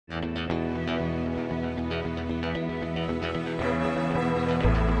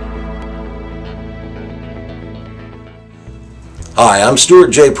Hi, I'm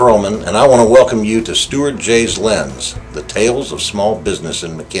Stuart J. Pearlman, and I want to welcome you to Stuart J's Lens, the tales of small business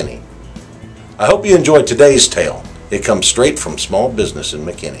in McKinney. I hope you enjoyed today's tale. It comes straight from small business in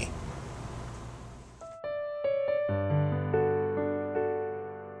McKinney.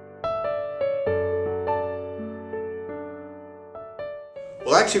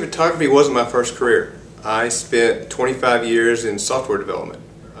 Well, actually, photography wasn't my first career. I spent 25 years in software development.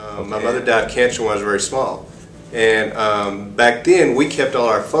 My mother died of cancer when I was very small. And back then, we kept all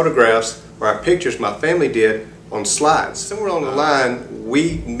our photographs, or our pictures, my family did, on slides. Somewhere along the line,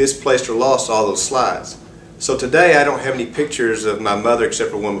 we misplaced or lost all those slides. So today, I don't have any pictures of my mother except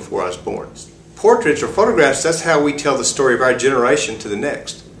for one before I was born. Portraits or photographs, that's how we tell the story of our generation to the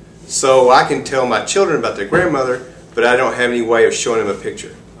next. So I can tell my children about their grandmother, but I don't have any way of showing them a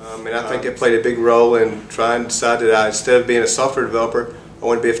picture. And I think that played a big role in trying to decide that instead of being a software developer, I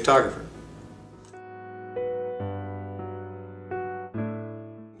wanted to be a photographer.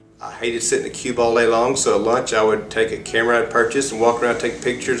 I hated sitting in a cube all day long, so at lunch I would take a camera I'd purchased and walk around and take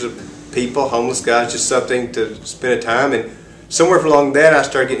pictures of people, homeless guys, just something to spend a time. And somewhere along that I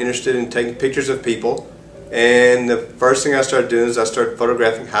started getting interested in taking pictures of people. And the first thing I started doing is I started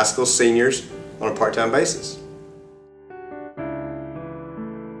photographing high school seniors on a part-time basis.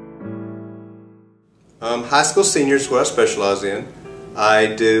 High school seniors is what I specialize in. I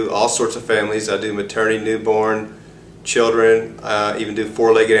do all sorts of families. I do maternity, newborn, children, even do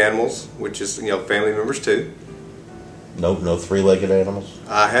four-legged animals, which is, family members too. No three-legged animals?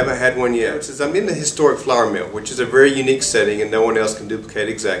 I haven't had one yet. I'm in the historic flour mill, which is a very unique setting and no one else can duplicate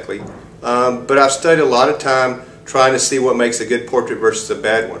exactly. But I've studied a lot of time trying to see what makes a good portrait versus a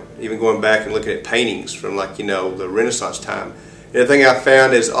bad one, even going back and looking at paintings from the Renaissance time. And the thing I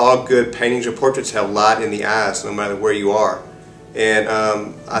found is all good paintings or portraits have light in the eyes no matter where you are. And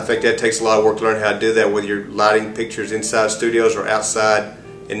I think that takes a lot of work to learn how to do that, whether you're lighting pictures inside studios or outside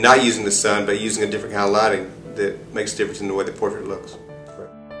and not using the sun but using a different kind of lighting that makes a difference in the way the portrait looks.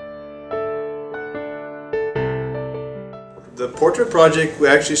 The portrait project we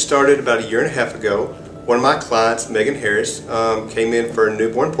actually started about a year and a half ago. One of my clients, Megan Harris, came in for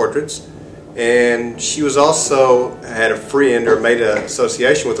newborn portraits. And she was also had a friend or made an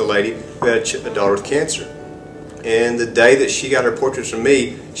association with a lady who had a daughter with cancer. And the day that she got her portraits from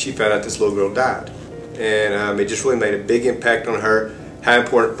me, she found out this little girl died. And it just really made a big impact on her how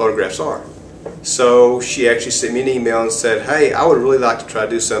important photographs are. So she actually sent me an email and said, hey, I would really like to try to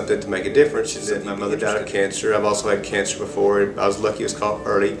do something to make a difference. She said, my mother died of cancer. I've also had cancer before. And I was lucky it was caught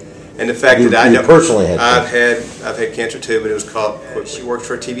early. And the fact that I know personally had I've had cancer too, but it was caught quickly. She works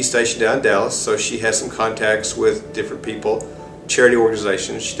for a TV station down in Dallas, so she has some contacts with different people, charity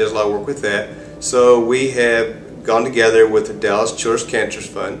organizations. She does a lot of work with that. So we have gone together with the Dallas Children's Cancer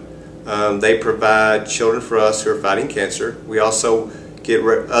Fund. They provide children for us who are fighting cancer. We also get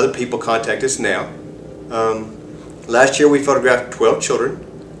other people contact us now. Last year we photographed 12 children,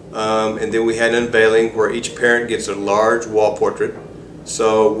 and then we had an unveiling where each parent gets a large wall portrait.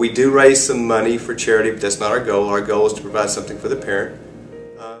 So we do raise some money for charity, but that's not our goal. Our goal is to provide something for the parent.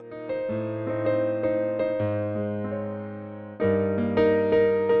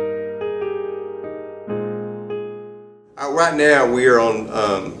 Right now we are on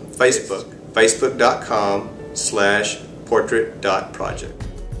Facebook, facebook.com/portrait.project.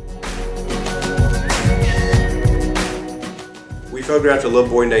 We photographed a little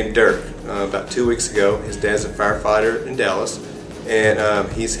boy named Dirk about 2 weeks ago. His dad's a firefighter in Dallas. And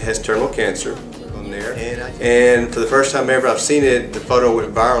he has terminal cancer on there. And for the first time ever I've seen it, the photo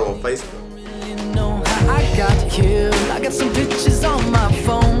went viral on Facebook. I got some pictures on my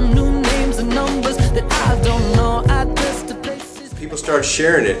phone, new names and numbers that I don't know, address to places. People started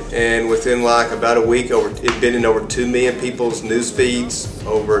sharing it, and within about a week, it'd been in over 2 million people's news feeds.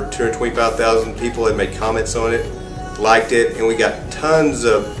 Over 225,000 people had made comments on it, liked it, and we got tons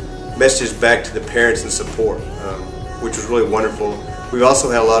of messages back to the parents and support. Which was really wonderful. We've also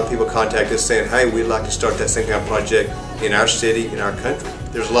had a lot of people contact us saying, hey, we'd like to start that same kind of project in our city, in our country.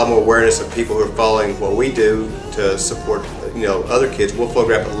 There's a lot more awareness of people who are following what we do to support other kids. We'll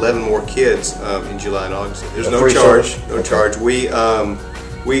photograph 11 more kids in July and August. There's no charge.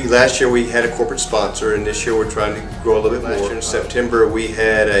 Last year we had a corporate sponsor, and this year we're trying to grow a little bit more. Last year in September we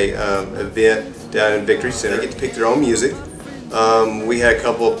had a event down in Victory Center. They get to pick their own music. We had a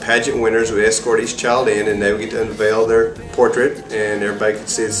couple of pageant winners who would escort each child in, and they would get to unveil their portrait and everybody could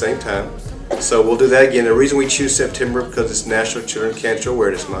see it at the same time. So we'll do that again. The reason we choose September is because it's National Children Cancer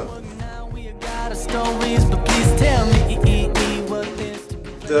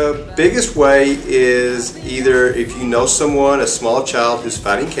The biggest way is either if you know someone, a small child who's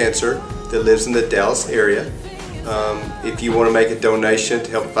fighting cancer that lives in the Dallas area, if you want to make a donation to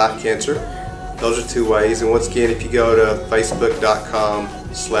help fight cancer. Those are two ways. And once again, if you go to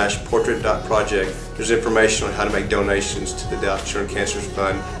facebook.com/portrait.project, there's information on how to make donations to the Dallas Children's Cancer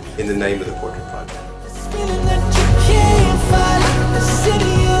Fund in the name of the Portrait Project.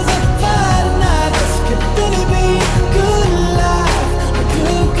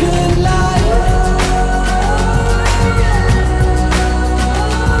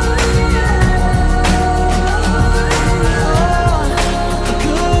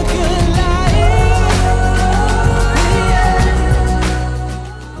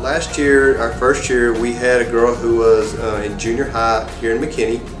 Last year, our first year, we had a girl who was in junior high here in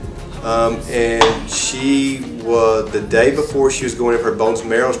McKinney, and she was, the day before she was going in for her bones and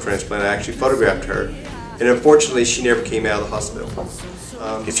marrow transplant, I actually photographed her, and unfortunately she never came out of the hospital.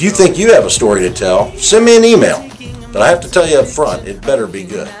 If you think you have a story to tell, send me an email, but I have to tell you up front, it better be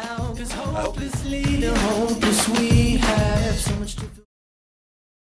good. I hope